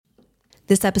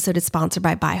This episode is sponsored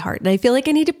by ByHeart, and I feel like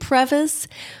I need to preface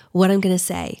what I'm going to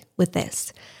say with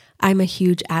this. I'm a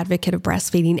huge advocate of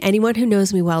breastfeeding. Anyone who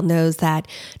knows me well knows that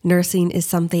nursing is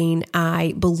something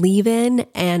I believe in,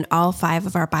 and all 5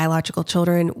 of our biological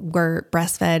children were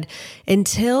breastfed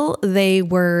until they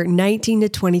were 19 to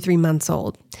 23 months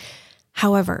old.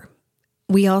 However,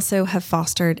 we also have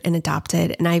fostered and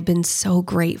adopted, and I've been so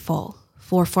grateful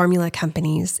for formula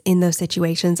companies in those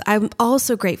situations. I'm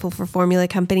also grateful for formula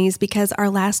companies because our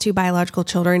last 2 biological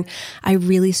children, I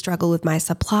really struggled with my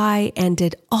supply and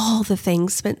did all the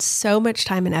things, spent so much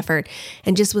time and effort,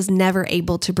 and just was never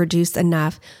able to produce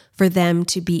enough for them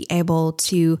to be able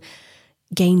to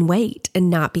gain weight and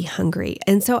not be hungry.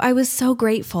 And so I was so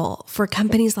grateful for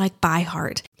companies like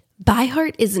ByHeart.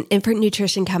 ByHeart is an infant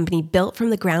nutrition company built from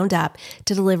the ground up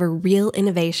to deliver real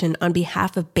innovation on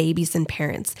behalf of babies and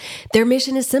parents. Their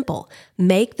mission is simple: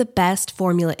 make the best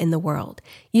formula in the world.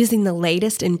 Using the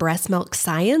latest in breast milk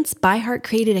science, ByHeart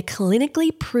created a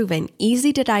clinically proven,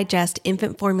 easy-to-digest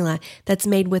infant formula that's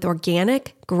made with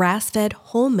organic, grass-fed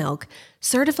whole milk,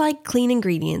 certified clean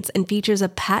ingredients, and features a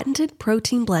patented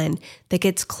protein blend that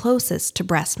gets closest to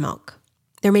breast milk.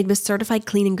 They're made with certified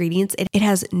clean ingredients. It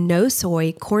has no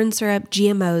soy, corn syrup,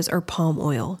 GMOs, or palm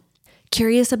oil.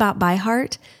 Curious about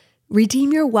ByHeart?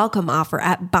 Redeem your welcome offer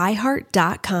at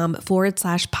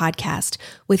byheart.com/podcast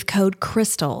with code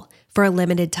CRYSTAL for a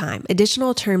limited time.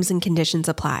 Additional terms and conditions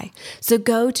apply. So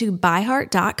go to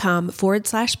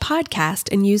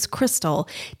byheart.com/podcast and use CRYSTAL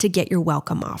to get your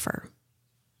welcome offer.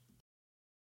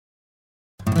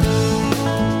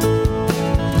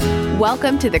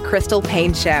 Welcome to the Crystal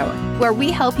Paine Show, where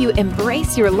we help you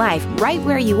embrace your life right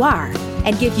where you are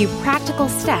and give you practical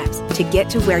steps to get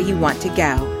to where you want to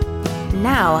go.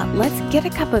 Now, let's get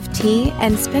a cup of tea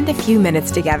and spend a few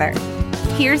minutes together.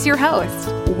 Here's your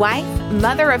host, wife,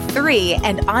 mother of 3,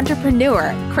 and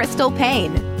entrepreneur, Crystal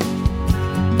Paine.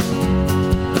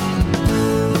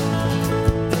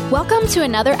 Welcome to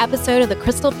another episode of the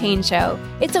Crystal Paine Show.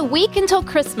 It's a week until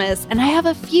Christmas, and I have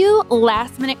a few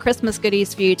last-minute Christmas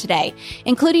goodies for you today,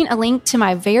 including a link to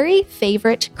my very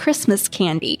favorite Christmas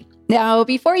candy. Now,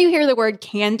 before you hear the word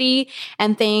candy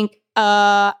and think,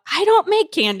 I don't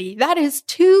make candy, that is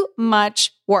too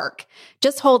much work,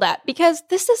 just hold up, because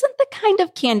this isn't the kind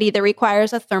of candy that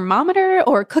requires a thermometer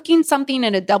or cooking something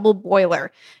in a double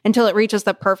boiler until it reaches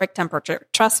the perfect temperature.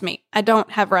 Trust me, I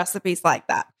don't have recipes like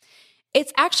that.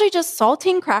 It's actually just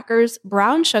saltine crackers,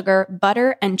 brown sugar,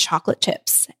 butter, and chocolate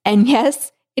chips. And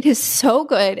yes, it is so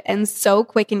good and so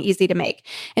quick and easy to make.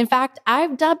 In fact,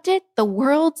 I've dubbed it the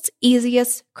world's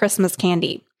easiest Christmas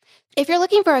candy. If you're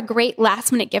looking for a great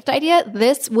last-minute gift idea,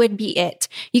 this would be it.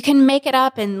 You can make it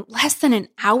up in less than an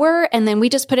hour, and then we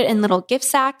just put it in little gift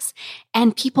sacks,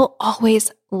 and people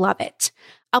always love it.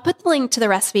 I'll put the link to the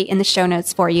recipe in the show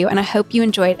notes for you, and I hope you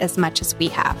enjoy it as much as we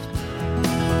have.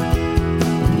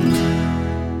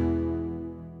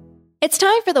 It's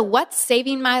time for the What's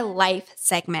Saving My Life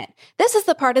segment. This is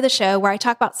the part of the show where I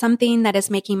talk about something that is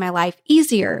making my life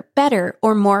easier, better,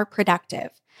 or more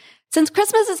productive. Since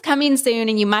Christmas is coming soon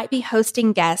and you might be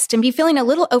hosting guests and be feeling a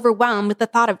little overwhelmed with the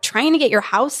thought of trying to get your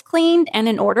house cleaned and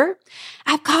in order,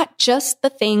 I've got just the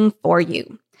thing for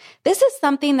you. This is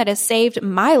something that has saved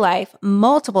my life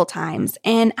multiple times,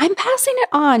 and I'm passing it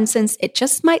on since it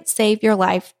just might save your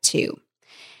life too.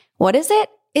 What is it?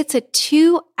 It's a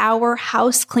 2-hour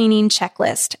house cleaning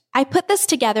checklist. I put this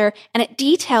together and it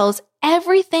details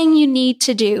everything you need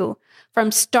to do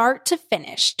from start to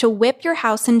finish to whip your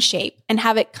house in shape and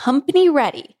have it company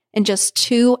ready in just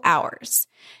 2 hours.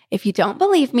 If you don't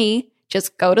believe me,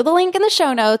 just go to the link in the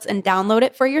show notes and download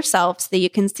it for yourself so that you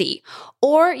can see.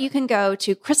 Or you can go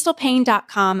to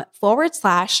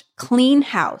crystalpaine.com/clean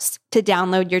house to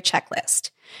download your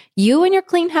checklist. You and your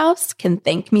clean house can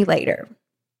thank me later.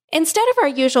 Instead of our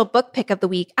usual book pick of the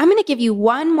week, I'm going to give you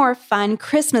one more fun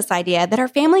Christmas idea that our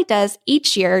family does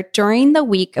each year during the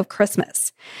week of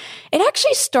Christmas. It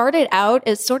actually started out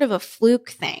as sort of a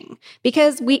fluke thing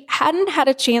because we hadn't had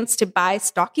a chance to buy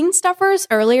stocking stuffers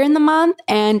earlier in the month,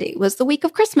 and it was the week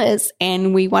of Christmas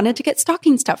and we wanted to get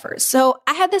stocking stuffers. So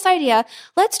I had this idea,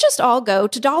 let's just all go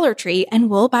to Dollar Tree and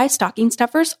we'll buy stocking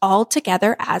stuffers all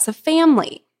together as a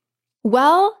family.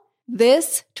 Well,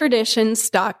 this tradition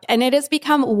stuck, and it has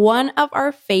become one of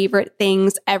our favorite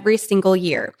things every single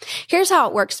year. Here's how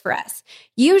it works for us.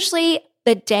 Usually,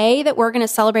 the day that we're going to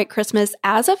celebrate Christmas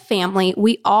as a family,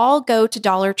 we all go to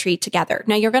Dollar Tree together.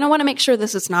 Now, you're going to want to make sure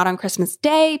this is not on Christmas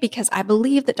Day because I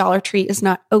believe that Dollar Tree is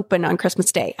not open on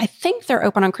Christmas Day. I think they're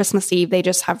open on Christmas Eve. They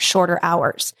just have shorter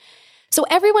hours. So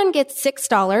everyone gets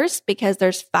 $6 because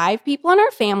there's 5 people in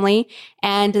our family,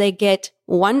 and they get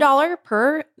 $1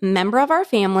 per member of our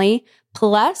family,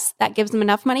 plus that gives them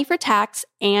enough money for tax,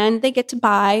 and they get to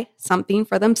buy something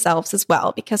for themselves as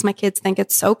well, because my kids think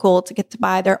it's so cool to get to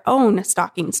buy their own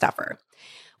stocking stuffer.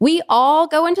 We all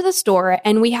go into the store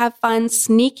and we have fun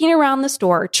sneaking around the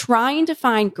store, trying to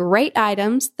find great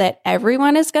items that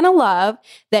everyone is going to love,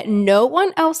 that no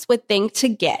one else would think to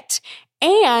get,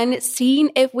 and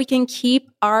seeing if we can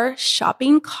keep our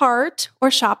shopping cart or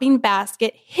shopping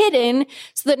basket hidden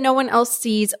so that no one else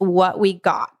sees what we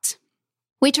got.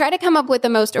 We try to come up with the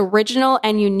most original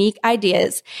and unique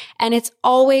ideas, and it's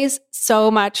always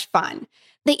so much fun.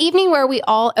 The evening where we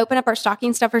all open up our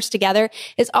stocking stuffers together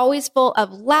is always full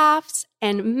of laughs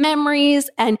and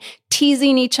memories and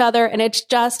teasing each other, and it's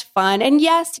just fun. And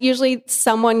yes, usually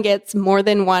someone gets more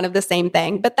than one of the same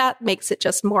thing, but that makes it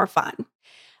just more fun.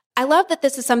 I love that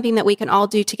this is something that we can all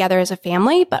do together as a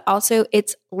family, but also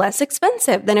it's less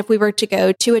expensive than if we were to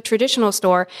go to a traditional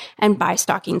store and buy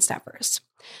stocking stuffers.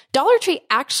 Dollar Tree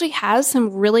actually has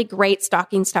some really great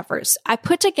stocking stuffers. I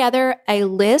put together a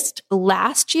list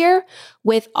last year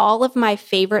with all of my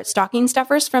favorite stocking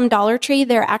stuffers from Dollar Tree.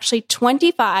 There are actually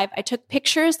 25. I took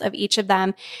pictures of each of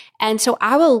them. And so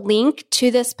I will link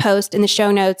to this post in the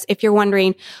show notes if you're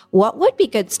wondering what would be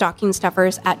good stocking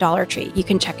stuffers at Dollar Tree. You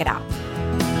can check it out.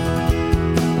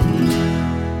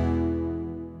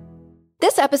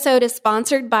 This episode is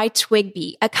sponsored by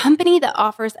Twigby, a company that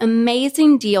offers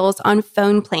amazing deals on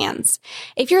phone plans.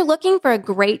 If you're looking for a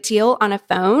great deal on a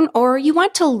phone or you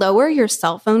want to lower your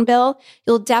cell phone bill,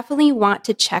 you'll definitely want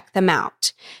to check them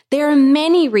out. There are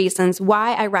many reasons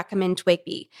why I recommend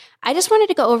Twigby. I just wanted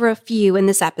to go over a few in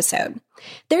this episode.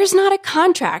 There's not a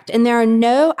contract and there are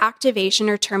no activation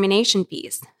or termination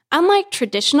fees. Unlike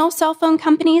traditional cell phone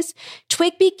companies,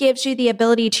 Twigby gives you the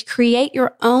ability to create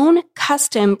your own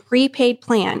custom prepaid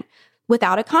plan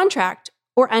without a contract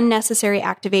or unnecessary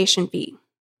activation fee.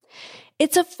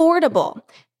 It's affordable.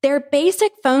 Their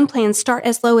basic phone plans start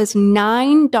as low as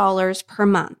 $9 per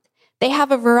month. They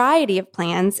have a variety of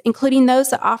plans, including those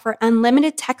that offer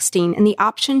unlimited texting and the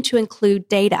option to include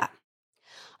data.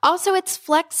 Also, it's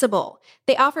flexible.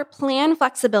 They offer plan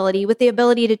flexibility with the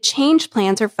ability to change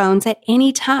plans or phones at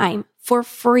any time for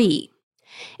free.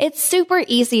 It's super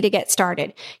easy to get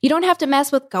started. You don't have to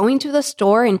mess with going to the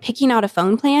store and picking out a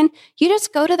phone plan. You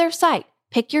just go to their site,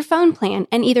 pick your phone plan,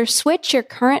 and either switch your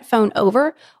current phone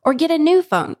over or get a new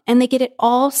phone, and they get it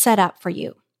all set up for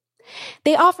you.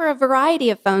 They offer a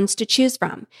variety of phones to choose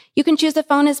from. You can choose a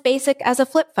phone as basic as a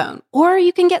flip phone, or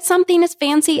you can get something as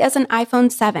fancy as an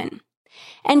iPhone 7.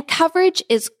 And coverage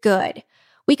is good.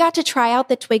 We got to try out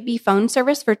the Twigby phone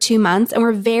service for 2 months and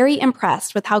were very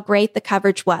impressed with how great the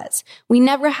coverage was. We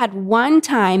never had one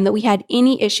time that we had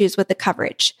any issues with the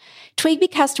coverage.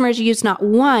 Twigby customers use not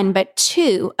one, but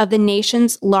 2 of the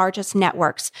nation's largest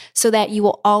networks so that you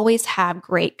will always have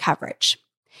great coverage.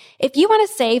 If you want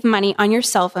to save money on your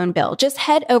cell phone bill, just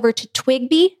head over to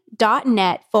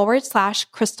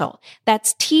twigby.net/crystal.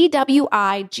 That's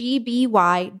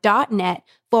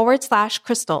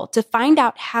twigby.net/crystal to find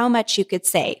out how much you could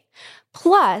save.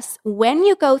 Plus, when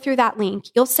you go through that link,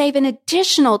 you'll save an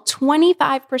additional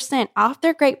 25% off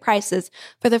their great prices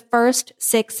for the first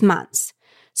 6 months.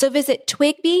 So visit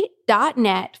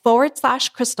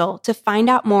twigby.net/crystal to find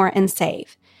out more and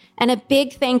save. And a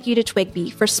big thank you to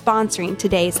Twigby for sponsoring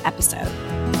today's episode.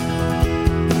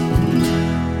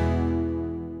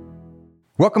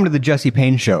 Welcome to the Jesse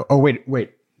Payne Show. Oh,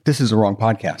 wait. This is the wrong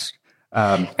podcast.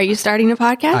 Are you starting a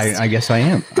podcast? I guess I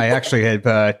am. I actually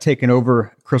have taken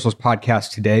over Crystal's podcast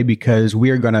today because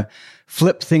we are going to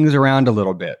flip things around a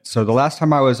little bit. So the last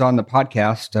time I was on the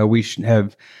podcast, we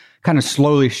have kind of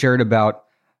slowly shared about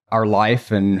our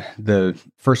life and the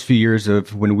first few years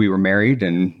of when we were married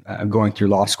and going through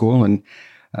law school. And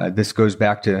this goes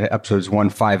back to episodes 1,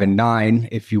 5, and 9,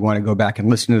 if you want to go back and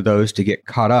listen to those to get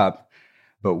caught up.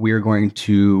 But we're going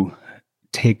to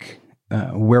take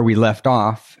where we left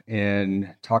off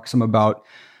and talk some about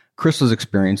Crystal's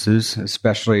experiences,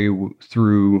 especially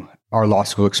through our law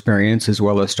school experience, as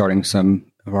well as starting some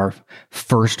of our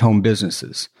first home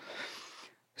businesses.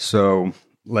 So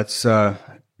let's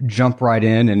jump right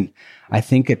in. And I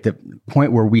think at the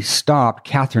point where we stopped,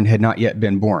 Catherine had not yet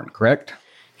been born, correct?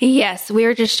 Yes, we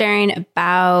were just sharing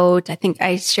about, I think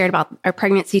I shared about our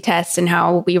pregnancy test and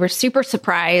how we were super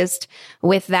surprised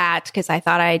with that because I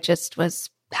thought I just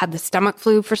had the stomach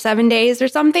flu for 7 days or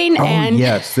something. Oh, and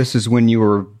yes. This is when you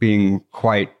were being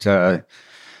quite,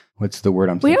 what's the word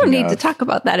I'm thinking of? We don't need of? to talk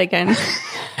about that again.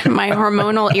 My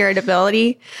hormonal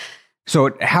irritability.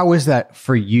 So how was that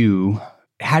for you?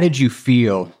 How did you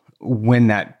feel when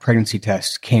that pregnancy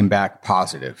test came back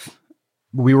positive?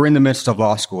 we were in the midst of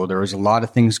law school. There was a lot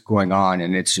of things going on,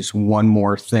 and it's just one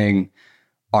more thing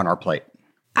on our plate.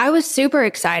 I was super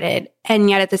excited. And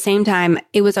yet at the same time,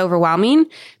 it was overwhelming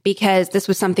because this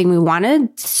was something we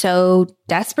wanted so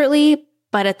desperately.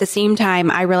 But at the same time,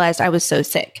 I realized I was so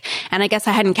sick. And I guess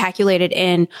I hadn't calculated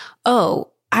in,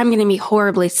 I'm going to be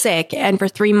horribly sick. And for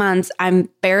 3 months, I'm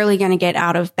barely going to get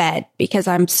out of bed because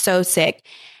I'm so sick.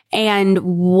 And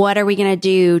what are we going to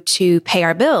do to pay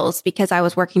our bills? Because I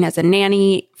was working as a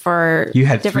nanny for You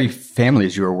had 3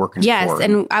 families you were working for. Yes,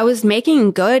 and I was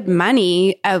making good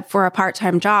money for a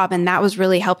part-time job, and that was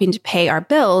really helping to pay our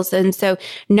bills. And so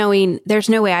knowing there's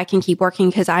no way I can keep working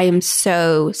because I am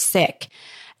so sick.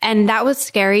 And that was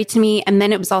scary to me. And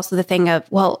then it was also the thing of,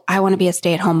 well, I want to be a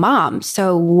stay-at-home mom.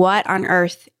 So what on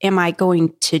earth am I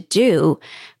going to do?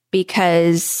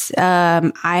 Because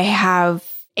I have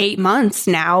 8 months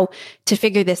now to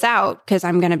figure this out because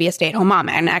I'm going to be a stay-at-home mom.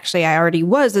 And actually, I already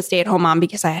was a stay-at-home mom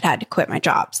because I had to quit my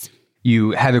jobs.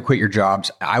 You had to quit your jobs.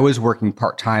 I was working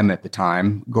part-time at the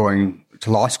time, going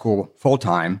to law school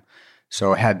full-time.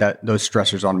 So I had those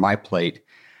stressors on my plate.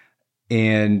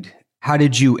 And how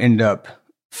did you end up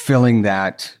filling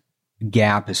that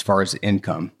gap as far as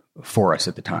income for us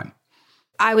at the time?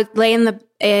 I would lay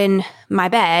in my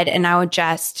bed and I would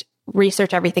just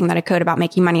research everything that I could about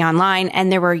making money online.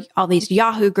 And there were all these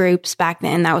Yahoo groups back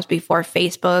then. That was before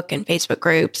Facebook and Facebook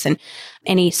groups and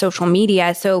any social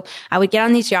media. So I would get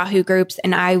on these Yahoo groups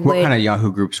and What kind of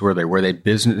Yahoo groups were they? Were they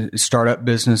startup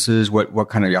businesses? What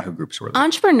kind of Yahoo groups were they?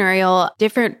 Entrepreneurial,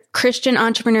 different Christian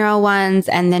entrepreneurial ones,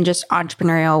 and then just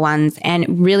entrepreneurial ones.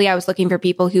 And really, I was looking for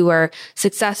people who were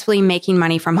successfully making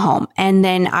money from home. And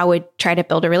then I would try to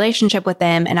build a relationship with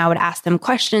them and I would ask them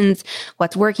questions.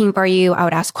 What's working for you? I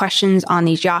would ask questions on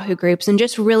these Yahoo groups and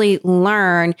just really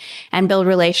learn and build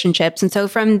relationships. And so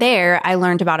from there, I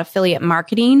learned about affiliate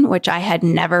marketing, which I had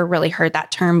never really heard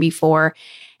that term before.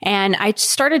 And I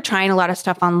started trying a lot of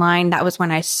stuff online. That was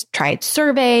when I tried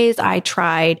surveys. I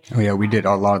tried. Oh, yeah. We did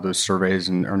a lot of those surveys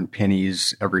and earned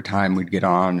pennies every time we'd get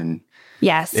on. And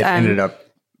yes, it ended up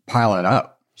piling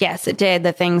up. Yes, it did.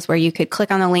 The things where you could click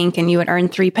on the link and you would earn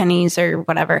 3 pennies or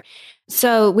whatever.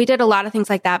 So we did a lot of things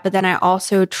like that. But then I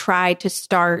also tried to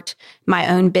start my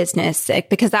own business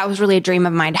because that was really a dream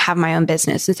of mine to have my own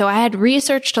business. And so I had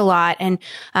researched a lot. And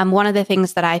one of the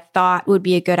things that I thought would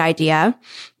be a good idea,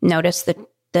 notice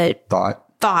the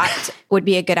thought would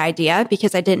be a good idea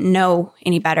because I didn't know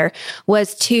any better,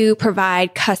 was to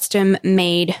provide custom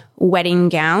made wedding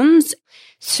gowns.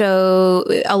 So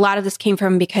a lot of this came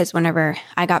from because whenever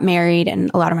I got married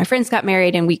and a lot of my friends got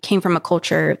married and we came from a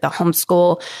culture, the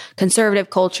homeschool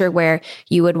conservative culture where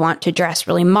you would want to dress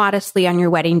really modestly on your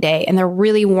wedding day. And there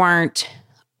really weren't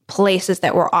places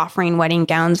that were offering wedding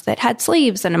gowns that had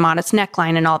sleeves and a modest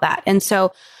neckline and all that. And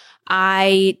so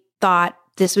I thought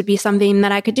this would be something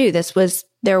that I could do.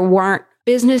 There weren't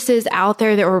businesses out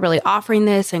there that were really offering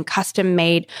this and custom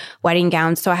made wedding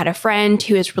gowns. So I had a friend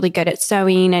who is really good at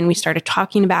sewing and we started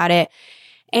talking about it.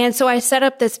 And so I set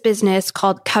up this business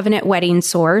called Covenant Wedding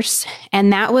Source.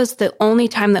 And that was the only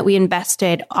time that we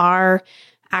invested our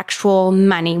actual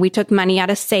money. We took money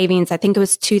out of savings. I think it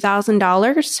was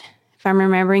 $2,000, if I'm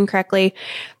remembering correctly.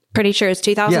 Pretty sure it's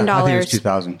 $2,000. Yeah, I think it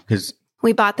was $2,000 because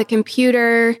we bought the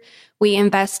computer. We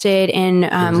invested in,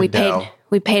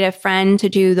 we paid a friend to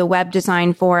do the web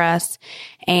design for us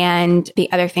and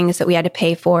the other things that we had to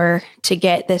pay for to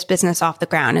get this business off the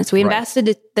ground. And so we invested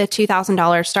the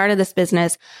 $2,000, started this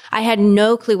business. I had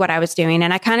no clue what I was doing.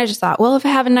 And I kind of just thought, well, if I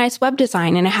have a nice web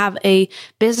design and I have a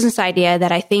business idea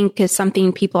that I think is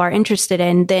something people are interested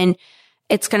in, then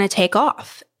it's going to take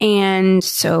off. And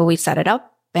so we set it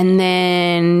up and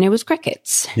then it was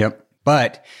crickets. Yep.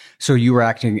 But so you were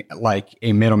acting like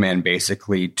a middleman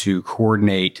basically to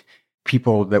coordinate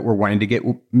people that were wanting to get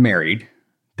married.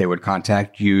 They would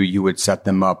contact you. You would set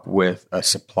them up with a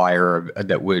supplier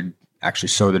that would actually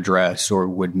sew the dress or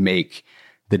would make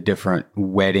the different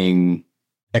wedding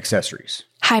accessories.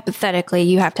 Hypothetically,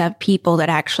 you have to have people that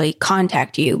actually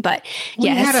contact you. But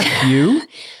yes. We had a few.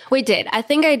 We did. I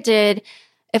think I did,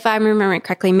 if I'm remembering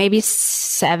correctly, maybe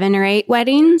 7 or 8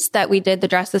 weddings that we did the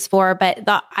dresses for. But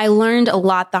I learned a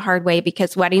lot the hard way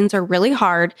because weddings are really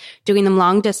hard. Doing them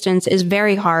long distance is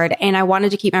very hard. And I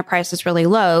wanted to keep my prices really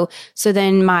low. So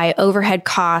then my overhead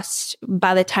costs,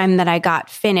 by the time that I got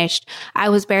finished, I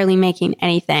was barely making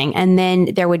anything. And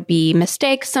then there would be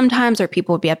mistakes sometimes or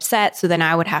people would be upset. So then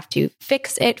I would have to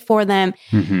fix it for them.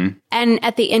 Mm-hmm. And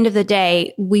at the end of the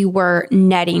day, we were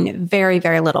netting very,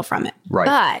 very little from it. Right.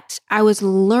 But I was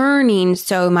learning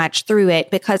so much through it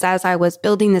because as I was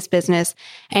building this business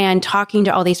and talking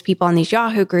to all these people in these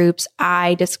Yahoo groups,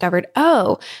 I discovered,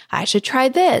 oh, I should try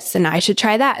this and I should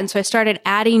try that. And so I started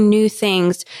adding new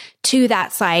things to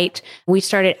that site. We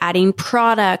started adding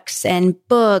products and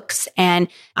books, and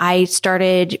I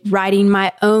started writing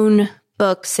my own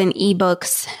books and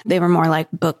ebooks. They were more like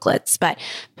booklets, but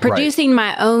producing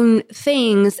my own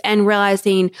things and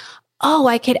realizing, oh,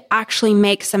 I could actually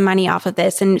make some money off of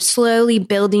this, and slowly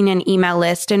building an email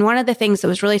list. And one of the things that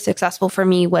was really successful for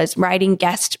me was writing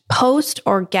guest post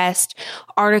or guest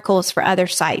articles for other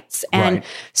sites. And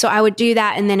so I would do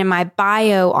that. And then in my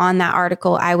bio on that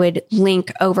article, I would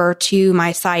link over to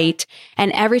my site.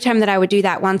 And every time that I would do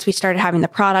that, once we started having the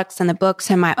products and the books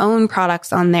and my own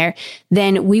products on there,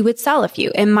 then we would sell a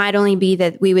few. It might only be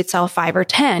that we would sell 5 or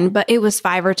 10, but it was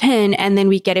 5 or 10. And then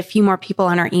we get a few more people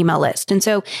on our email list. And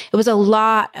so it was a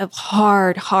lot of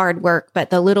hard work, but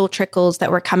the little trickles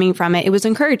that were coming from it, it was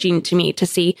encouraging to me to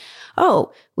see,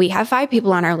 oh, we have 5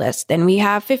 people on our list, then we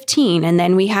have 15, and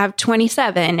then we have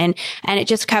 27. And it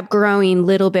just kept growing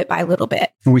little bit by little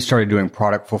bit. We started doing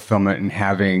product fulfillment and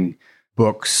having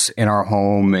books in our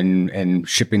home and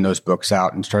shipping those books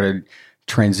out, and started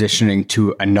transitioning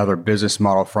to another business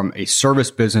model from a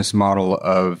service business model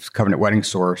of Covenant Wedding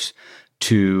Source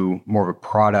to more of a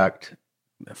product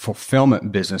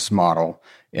fulfillment business model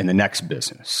in the next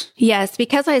business. Yes,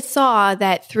 because I saw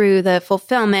that through the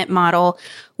fulfillment model,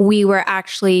 we were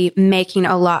actually making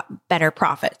a lot better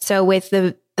profit. So with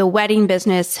the wedding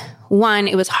business, one,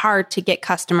 it was hard to get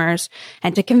customers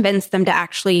and to convince them to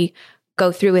actually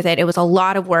go through with it. It was a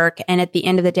lot of work. And at the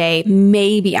end of the day,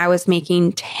 maybe I was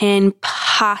making 10,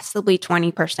 possibly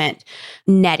 20%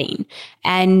 netting.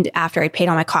 And after I paid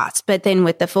all my costs. But then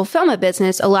with the fulfillment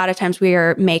business, a lot of times we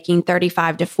are making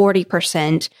 35 to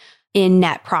 40% in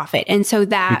net profit. And so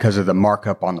that because of the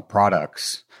markup on the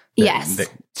products that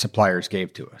suppliers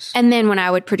gave to us. And then when I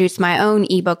would produce my own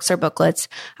ebooks or booklets,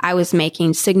 I was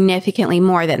making significantly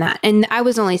more than that. And I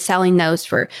was only selling those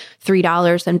for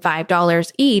 $3 and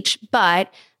 $5 each.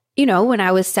 But, you know, when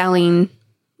I was selling,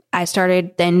 I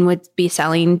started then would be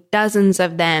selling dozens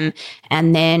of them.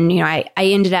 And then, you know, I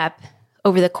ended up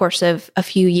over the course of a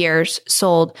few years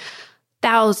sold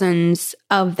thousands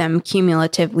of them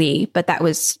cumulatively, but that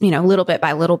was, you know, little bit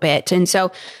by little bit. And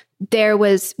so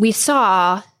we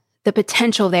saw the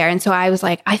potential there. And so I was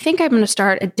like, I think I'm going to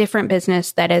start a different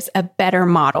business that is a better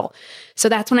model. So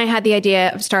that's when I had the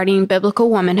idea of starting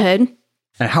Biblical Womanhood.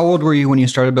 And how old were you when you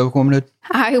started Biblical Womanhood?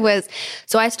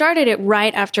 I started it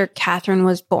right after Catherine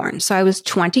was born. So I was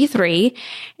 23.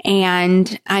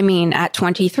 And I mean, at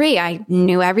 23, I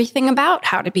knew everything about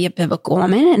how to be a biblical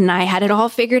woman, and I had it all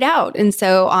figured out. And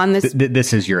so on this,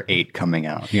 this is your 8 coming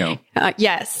out, you know?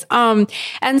 Yes. And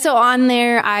so on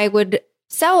there, I would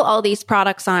sell all these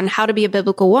products on how to be a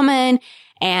biblical woman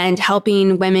and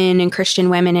helping women and Christian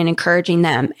women and encouraging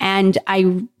them. And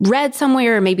I read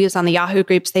somewhere, or maybe it was on the Yahoo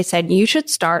groups, they said, you should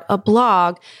start a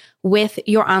blog with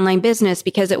your online business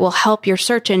because it will help your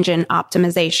search engine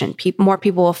optimization. More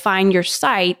people will find your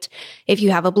site if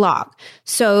you have a blog.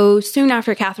 So soon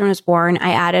after Catherine was born,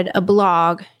 I added a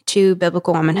blog to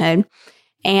Biblical Womanhood.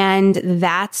 And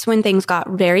that's when things got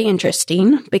very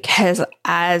interesting because,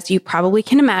 as you probably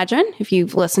can imagine, if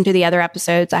you've listened to the other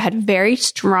episodes, I had very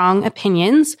strong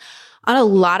opinions on a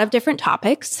lot of different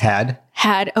topics.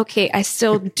 Okay, I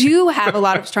still do have a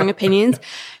lot of strong opinions,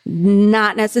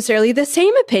 not necessarily the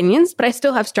same opinions, but I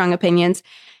still have strong opinions.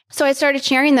 So I started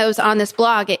sharing those on this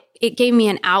blog. It gave me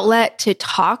an outlet to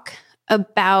talk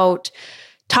about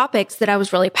topics that I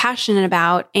was really passionate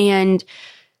about. And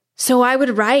so I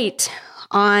would write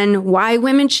on why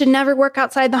women should never work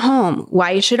outside the home,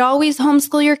 why you should always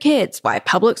homeschool your kids, why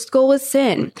public school is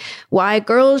sin, why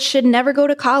girls should never go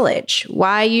to college,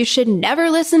 why you should never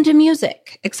listen to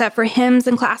music except for hymns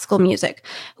and classical music,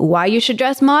 why you should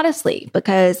dress modestly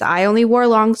because I only wore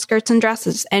long skirts and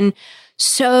dresses, and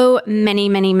so many,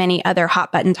 many, many other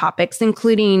hot button topics,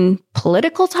 including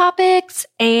political topics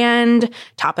and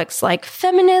topics like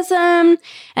feminism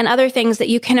and other things that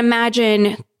you can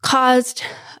imagine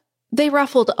they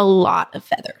ruffled a lot of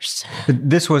feathers. But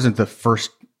this wasn't the first,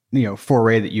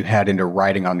 foray that you had into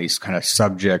writing on these kind of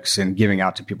subjects and giving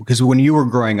out to people. Because when you were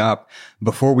growing up,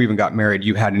 before we even got married,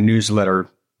 you had a newsletter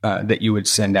that you would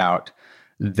send out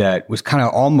that was kind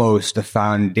of almost a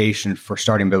foundation for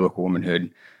starting Biblical Womanhood.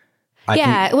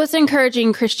 It was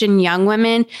encouraging Christian young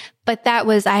women, but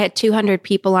I had 200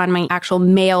 people on my actual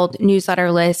mailed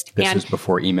newsletter list. This was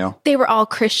before email. They were all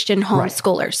Christian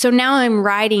homeschoolers. Right. So now I'm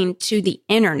writing to the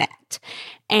internet.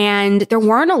 And there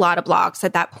weren't a lot of blogs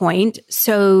at that point.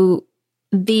 So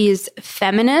these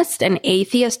feminist and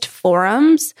atheist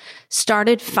forums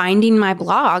started finding my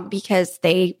blog because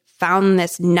they found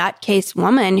this nutcase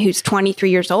woman who's 23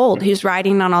 years old, who's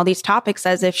writing on all these topics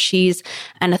as if she's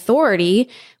an authority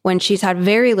when she's had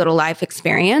very little life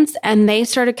experience. And they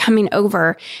started coming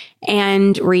over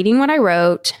and reading what I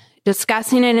wrote,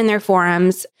 discussing it in their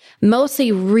forums,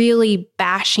 mostly really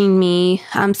bashing me,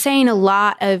 saying a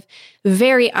lot of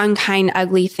very unkind,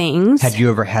 ugly things. Had you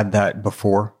ever had that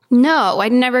before? No,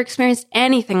 I'd never experienced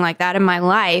anything like that in my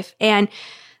life. And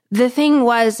the thing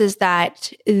is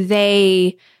that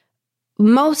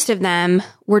most of them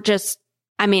were just,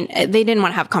 they didn't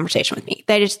want to have a conversation with me.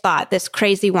 They just thought this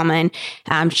crazy woman,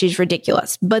 she's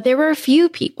ridiculous. But there were a few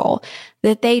people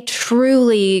that they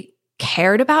truly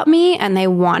cared about me and they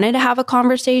wanted to have a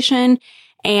conversation,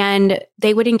 and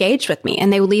they would engage with me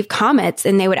and they would leave comments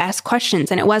and they would ask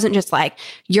questions. And it wasn't just like,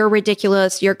 you're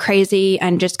ridiculous, you're crazy,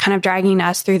 and just kind of dragging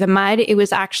us through the mud. It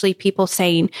was actually people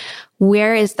saying,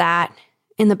 where is that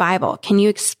in the Bible? Can you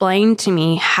explain to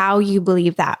me how you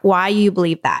believe that? Why you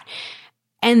believe that?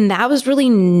 And that was really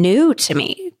new to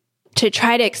me, to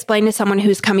try to explain to someone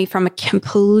who's coming from a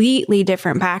completely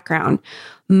different background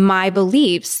my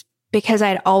beliefs, because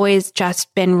I'd always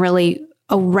just been really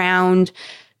around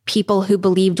people who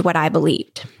believed what I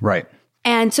believed. Right.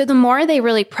 And so the more they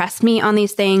really pressed me on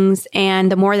these things,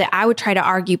 and the more that I would try to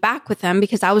argue back with them,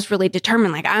 because I was really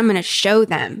determined, like, I'm going to show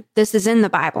them this is in the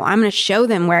Bible. I'm going to show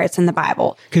them where it's in the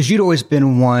Bible. Because you'd always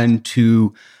been one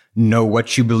to know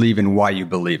what you believe and why you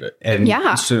believe it. And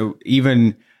so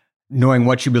even knowing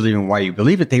what you believe and why you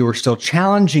believe it, they were still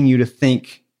challenging you to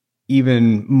think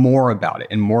even more about it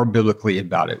and more biblically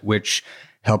about it, which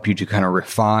helped you to kind of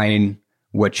refine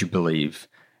what you believe.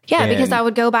 Yeah, because I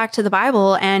would go back to the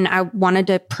Bible and I wanted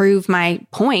to prove my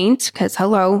point because,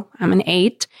 hello, I'm an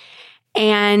 8.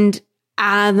 And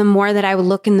the more that I would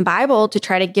look in the Bible to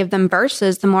try to give them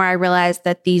verses, the more I realized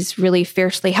that these really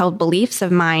fiercely held beliefs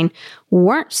of mine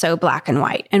weren't so black and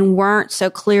white and weren't so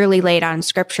clearly laid out in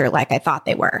scripture like I thought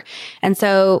they were. And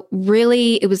so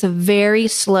really, it was a very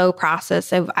slow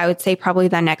process of, I would say, probably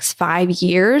the next 5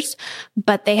 years.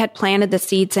 But they had planted the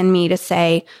seeds in me to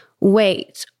say,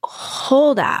 wait,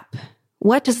 hold up.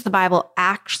 What does the Bible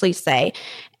actually say?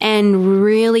 And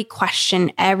really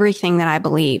question everything that I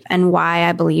believe and why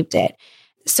I believed it.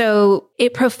 So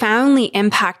it profoundly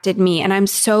impacted me. And I'm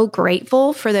so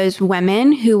grateful for those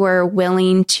women who were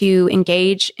willing to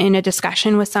engage in a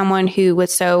discussion with someone who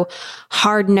was so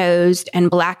hard-nosed and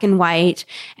black and white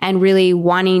and really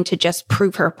wanting to just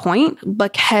prove her point,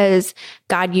 because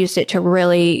God used it to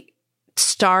really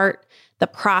start the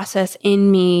process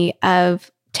in me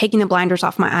of taking the blinders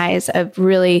off my eyes, of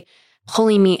really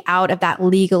pulling me out of that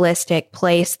legalistic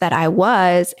place that I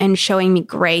was and showing me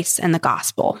grace and the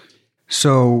gospel.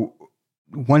 So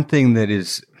one thing that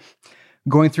is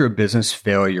going through a business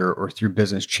failure or through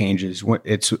business changes,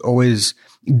 it's always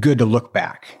good to look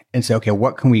back and say, okay,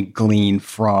 what can we glean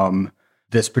from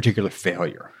this particular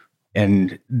failure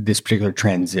and this particular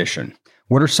transition?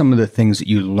 What are some of the things that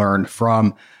you learned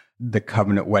from the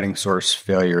Covenant Wedding Source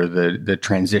failure, the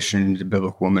transition into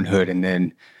biblical womanhood, and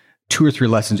then 2 or 3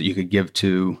 lessons that you could give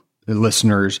to the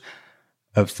listeners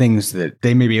of things that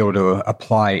they may be able to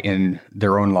apply in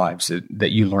their own lives that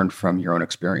you learned from your own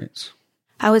experience?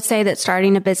 I would say that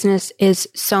starting a business is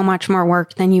so much more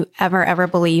work than you ever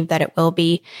believe that it will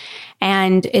be.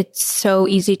 And it's so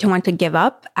easy to want to give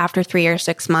up after 3 or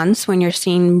 6 months when you're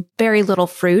seeing very little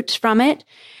fruit from it.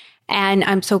 And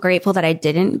I'm so grateful that I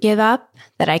didn't give up,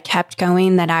 that I kept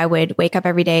going, that I would wake up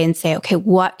every day and say, okay,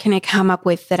 what can I come up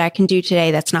with that I can do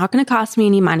today that's not going to cost me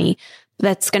any money,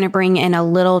 that's going to bring in a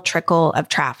little trickle of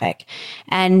traffic?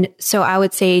 And so I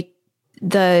would say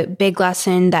the big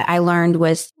lesson that I learned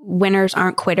was winners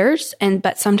aren't quitters,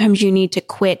 but sometimes you need to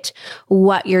quit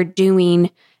what you're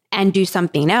doing and do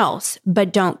something else,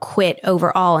 but don't quit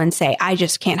overall and say, I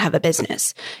just can't have a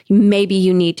business. Maybe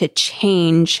you need to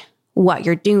change what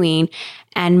you're doing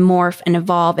and morph and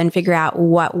evolve and figure out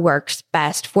what works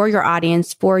best for your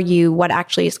audience, for you, what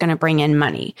actually is going to bring in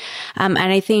money. And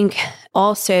I think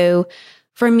also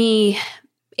for me,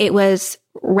 it was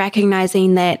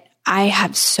recognizing that I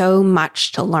have so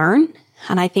much to learn.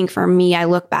 And I think for me, I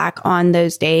look back on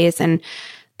those days and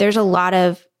there's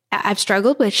I've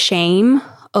struggled with shame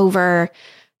over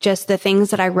just the things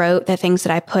that I wrote, the things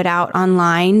that I put out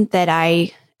online, that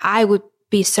I would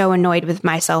be so annoyed with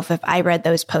myself if I read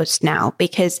those posts now,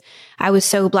 because I was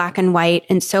so black and white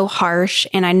and so harsh.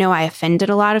 And I know I offended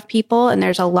a lot of people. And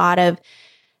there's a lot of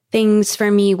things for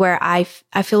me where I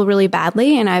feel really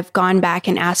badly, and I've gone back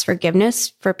and asked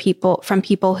forgiveness from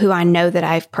people who I know that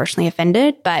I've personally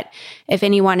offended. But if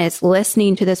anyone is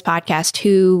listening to this podcast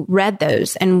who read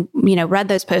those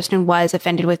posts and was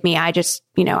offended with me,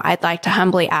 I'd like to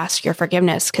humbly ask your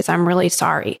forgiveness, because I'm really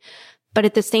sorry. But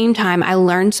at the same time, I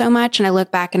learned so much, and I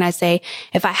look back and I say,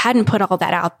 if I hadn't put all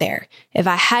that out there, if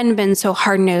I hadn't been so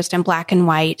hard-nosed and black and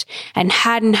white, and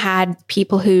hadn't had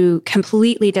people who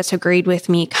completely disagreed with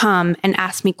me come and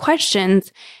ask me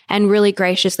questions and really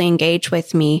graciously engage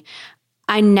with me,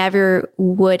 I never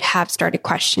would have started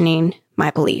questioning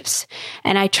my beliefs.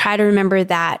 And I try to remember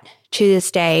that to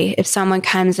this day. If someone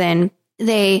comes in,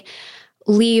 they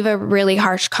leave a really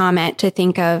harsh comment, to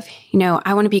think of,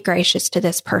 I want to be gracious to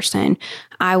this person.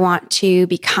 I want to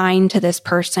be kind to this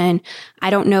person. I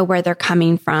don't know where they're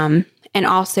coming from. And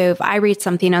also, if I read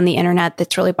something on the internet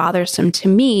that's really bothersome to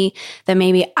me, then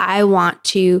maybe I want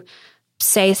to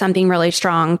say something really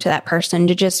strong to that person,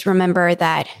 to just remember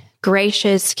that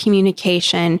gracious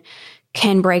communication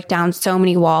can break down so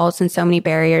many walls and so many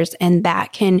barriers, and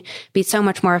that can be so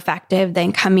much more effective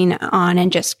than coming on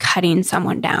and just cutting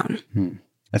someone down.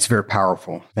 That's very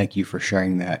powerful. Thank you for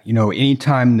sharing that.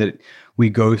 Anytime that we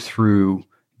go through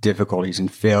difficulties and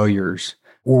failures,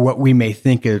 or what we may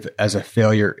think of as a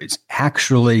failure, it's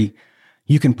actually,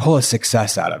 you can pull a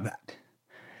success out of that,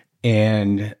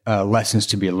 and lessons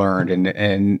to be learned.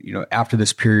 And after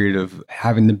this period of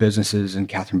having the businesses and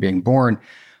Catherine being born,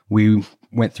 we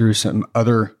went through some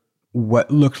other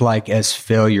what looked like as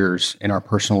failures in our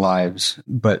personal lives,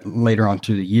 but later on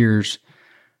through the years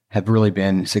have really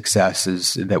been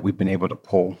successes that we've been able to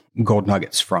pull gold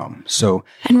nuggets from.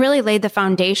 And really laid the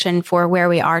foundation for where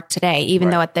we are today,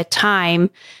 even though at the time,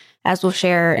 as we'll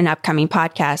share in upcoming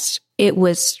podcasts,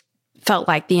 felt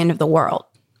like the end of the world.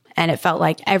 And it felt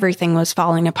like everything was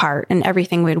falling apart, and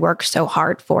everything we'd worked so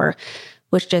hard for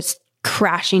was just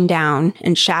crashing down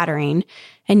and shattering.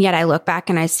 And yet I look back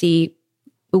and I see,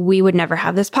 we would never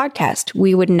have this podcast.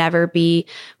 We would never be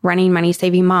running Money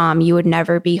Saving Mom. You would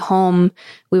never be home.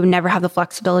 We would never have the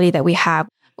flexibility that we have.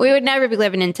 We would never be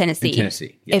living in Tennessee, yes,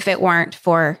 if it weren't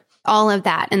for all of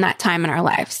that in that time in our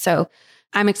life. So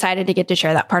I'm excited to get to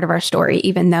share that part of our story,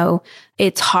 even though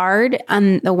it's hard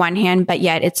on the one hand, but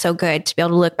yet it's so good to be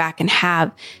able to look back and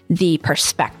have the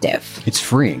perspective. It's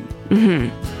freeing.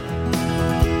 Mm-hmm.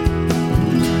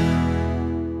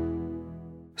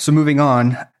 So moving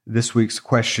on, this week's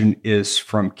question is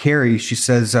from Carrie. She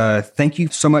says, thank you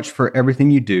so much for everything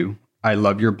you do. I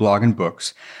love your blog and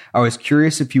books. I was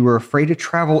curious if you were afraid to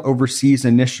travel overseas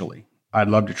initially. I'd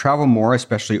love to travel more,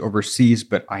 especially overseas,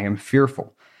 but I am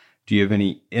fearful. Do you have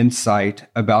any insight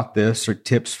about this or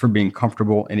tips for being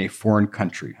comfortable in a foreign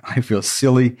country? I feel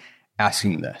silly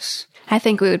asking this. I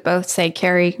think we would both say,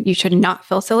 Carrie, you should not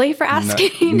feel silly for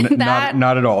asking that.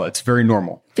 Not at all. It's very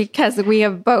normal. Because we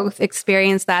have both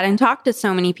experienced that and talked to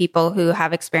so many people who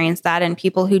have experienced that, and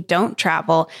people who don't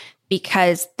travel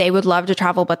because they would love to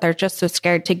travel, but they're just so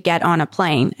scared to get on a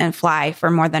plane and fly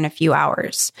for more than a few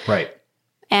hours. Right.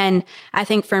 And I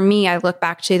think for me, I look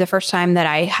back to the first time that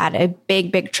I had a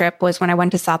big trip was when I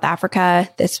went to South Africa.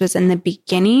 This was in the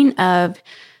beginning of,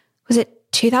 was it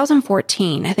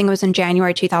 2014? I think it was in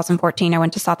January 2014. I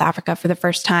went to South Africa for the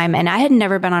first time, and I had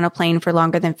never been on a plane for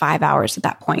longer than 5 hours at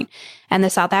that point. And the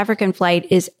South African flight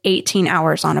is 18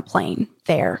 hours on a plane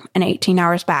there and 18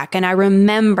 hours back. And I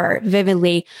remember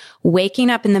vividly waking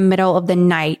up in the middle of the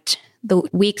night, the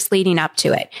weeks leading up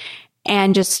to it,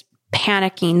 and just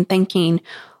panicking, thinking,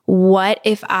 what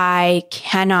if I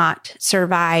cannot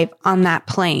survive on that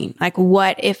plane? Like,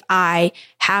 what if I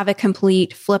have a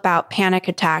complete flip out panic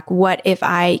attack? What if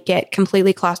I get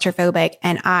completely claustrophobic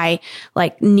and I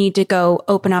need to go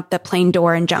open up the plane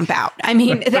door and jump out? I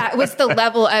mean, that was the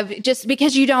level of, just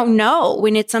because you don't know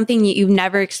when it's something you've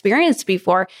never experienced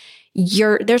before.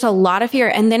 There's a lot of fear.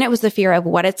 And then it was the fear of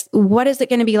what is it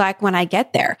going to be like when I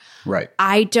get there? Right.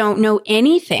 I don't know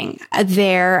anything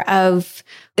there of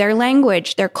their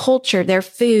language, their culture, their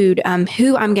food,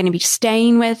 who I'm going to be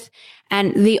staying with.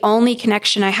 And the only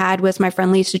connection I had was my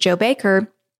friend Lisa Jo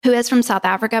Baker, who is from South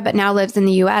Africa, but now lives in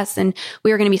the US. And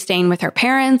we were going to be staying with her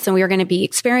parents, and we were going to be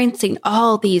experiencing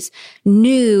all these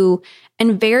new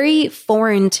and very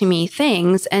foreign to me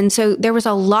things. And so there was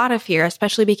a lot of fear,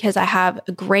 especially because I have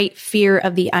a great fear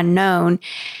of the unknown.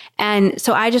 And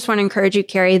so I just want to encourage you,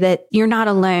 Carrie, that you're not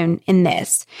alone in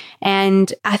this.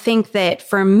 And I think that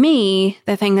for me,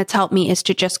 the thing that's helped me is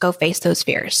to just go face those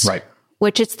fears. Right.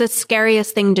 which it's the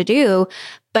scariest thing to do.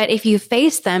 But if you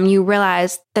face them, you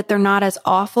realize that they're not as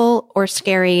awful or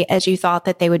scary as you thought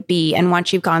that they would be. And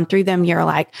once you've gone through them, you're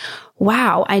like,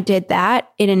 wow, I did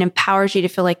that. It empowers you to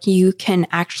feel like you can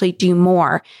actually do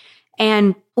more.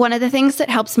 And one of the things that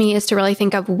helps me is to really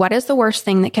think of what is the worst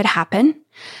thing that could happen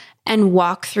and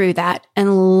walk through that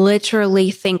and literally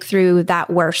think through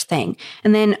that worst thing.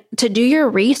 And then to do your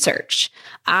research,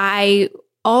 I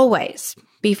always,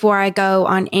 before I go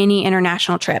on any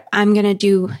international trip, I'm going to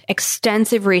do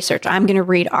extensive research. I'm going to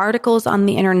read articles on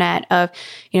the internet of,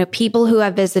 people who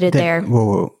have visited there.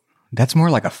 Whoa. That's more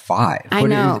like a 5. I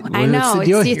know.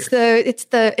 It's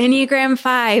the Enneagram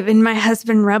 5 and my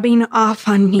husband rubbing off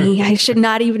on me. I should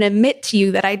not even admit to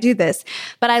you that I do this,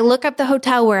 but I look up the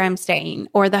hotel where I'm staying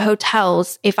or the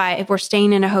hotels if we're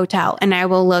staying in a hotel, and I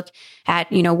will look at,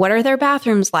 what are their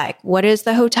bathrooms like? What is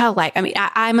the hotel like? I mean,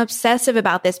 I'm obsessive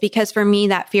about this because for me,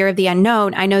 that fear of the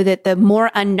unknown, I know that the more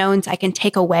unknowns I can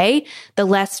take away, the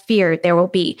less fear there will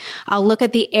be. I'll look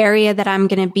at the area that I'm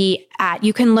going to be at.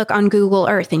 You can look on Google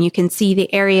Earth and you can see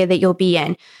the area that you'll be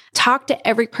in. Talk to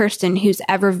every person who's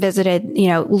ever visited,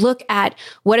 look at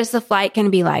what is the flight going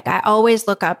to be like. I always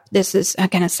look up, this is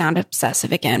going to sound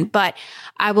obsessive again, but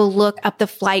I will look up the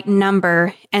flight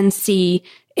number and see,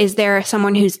 is there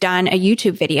someone who's done a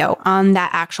YouTube video on that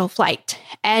actual flight?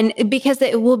 And because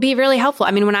it will be really helpful.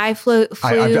 I mean, when I flew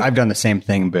I've done the same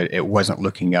thing, but it wasn't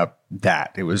looking up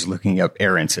that. It was looking up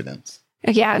air incidents.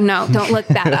 Yeah, no, don't look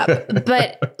that up.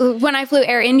 But when I flew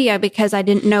Air India, because I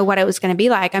didn't know what it was going to be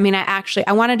like, I mean, I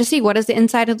wanted to see, what does the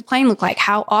inside of the plane look like?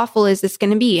 How awful is this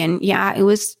going to be? And yeah, it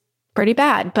was pretty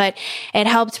bad, but it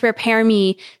helped prepare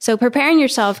me. So preparing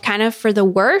yourself kind of for the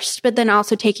worst, but then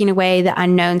also taking away the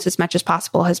unknowns as much as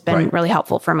possible has been really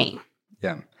helpful for me.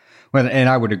 Yeah. Well, and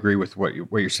I would agree with what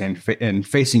you're saying and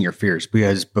facing your fears,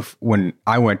 because when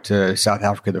I went to South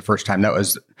Africa the first time, that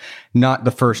was not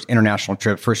the first international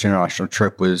trip. First international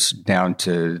trip was down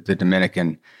to the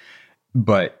Dominican,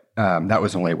 but that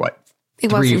was only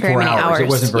 3 or 4 hours. It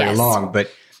wasn't very long,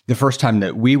 but the first time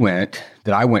that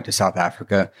I went to South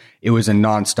Africa, it was a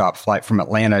nonstop flight from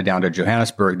Atlanta down to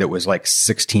Johannesburg that was like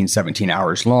 16, 17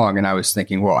 hours long. And I was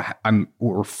thinking, well,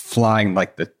 we're flying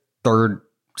like the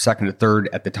second to third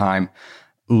at the time,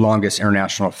 longest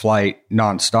international flight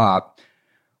nonstop.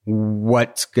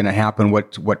 What's going to happen?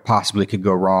 What possibly could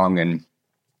go wrong? And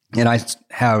I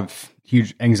have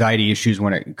huge anxiety issues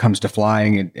when it comes to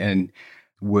flying and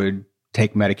would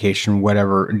take medication,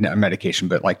 not medication,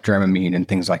 but like Dramamine and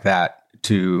things like that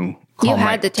to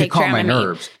calm my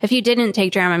nerves. If you didn't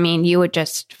take Dramamine, you would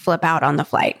just flip out on the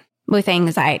flight with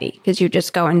anxiety because you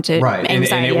just go into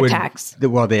anxiety attacks.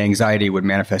 The anxiety would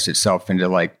manifest itself into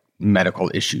like medical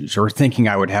issues or thinking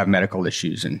I would have medical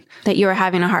issues, and that you were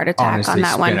having a heart attack on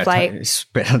that one flight.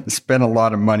 Spent a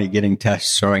lot of money getting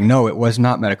tests showing no, it was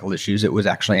not medical issues. It was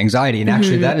actually anxiety. And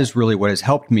actually that is really what has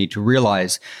helped me to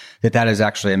realize that is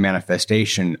actually a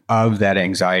manifestation of that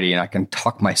anxiety. And I can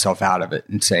talk myself out of it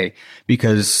and say,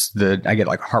 because I get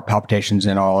like heart palpitations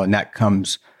and all, and that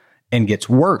comes and gets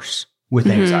worse with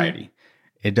anxiety.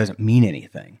 It doesn't mean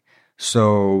anything.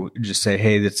 So just say,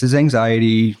 hey, this is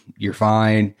anxiety. You're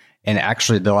fine. And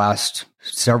actually the last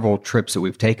several trips that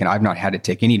we've taken, I've not had to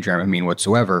take any Dramamine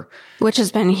whatsoever. Which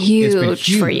has been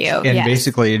huge for you. And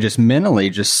basically just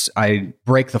mentally, I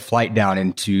break the flight down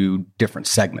into different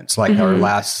segments. Like our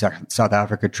last South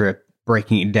Africa trip,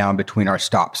 breaking it down between our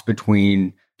stops,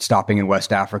 between stopping in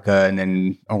West Africa and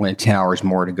then only 10 hours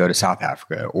more to go to South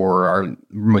Africa. Or our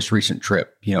most recent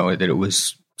trip, that it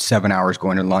was 7 hours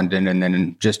going to London and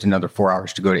then just another 4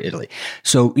 hours to go to Italy.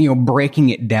 So, breaking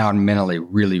it down mentally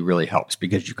really, really helps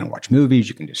because you can watch movies,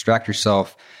 you can distract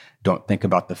yourself. Don't think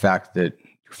about the fact that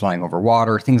you're flying over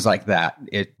water, things like that.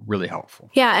 It's really helpful.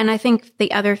 Yeah. And I think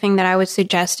the other thing that I would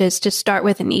suggest is to start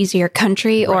with an easier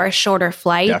country or a shorter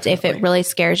flight if it really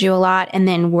scares you a lot, and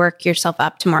then work yourself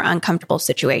up to more uncomfortable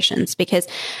situations. Because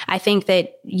I think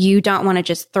that you don't want to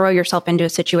just throw yourself into a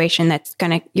situation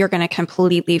you're going to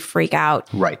completely freak out.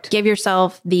 Right. Give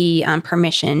yourself the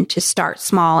permission to start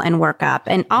small and work up.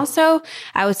 And also,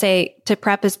 I would say to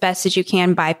prep as best as you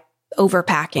can by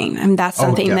overpacking. And that's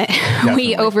something that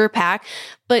we overpack,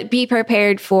 but be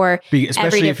prepared for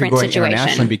every different situation.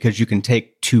 Internationally, because you can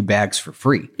take 2 bags for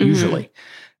free usually.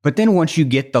 But then once you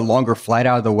get the longer flight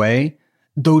out of the way,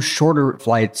 those shorter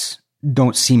flights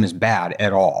don't seem as bad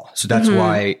at all. So that's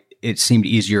why it seemed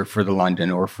easier for the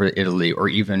London or for Italy, or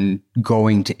even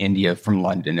going to India from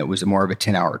London. It was more of a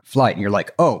 10-hour flight. And you're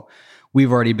like, oh,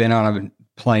 we've already been on a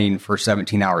plane for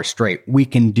 17 hours straight. We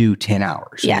can do 10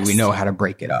 hours. Yes. We know how to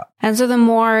break it up. And so the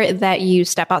more that you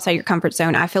step outside your comfort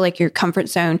zone, I feel like your comfort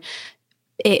zone,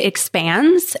 it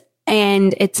expands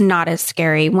And it's not as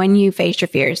scary when you face your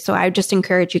fears. So I would just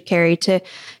encourage you, Carrie, to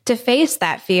face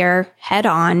that fear head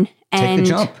on. And take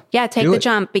the jump. Yeah, take the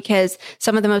jump, because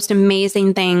some of the most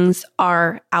amazing things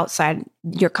are outside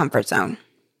your comfort zone.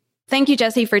 Thank you,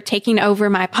 Jesse, for taking over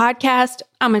my podcast.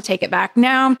 I'm going to take it back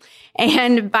now.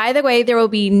 And by the way, there will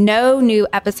be no new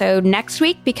episode next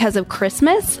week because of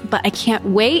Christmas, but I can't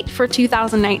wait for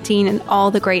 2019 and all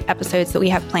the great episodes that we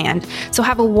have planned. So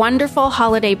have a wonderful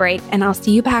holiday break, and I'll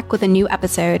see you back with a new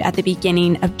episode at the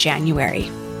beginning of January.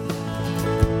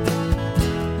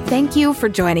 Thank you for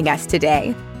joining us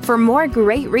today. For more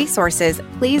great resources,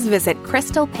 please visit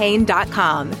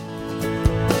crystalpaine.com.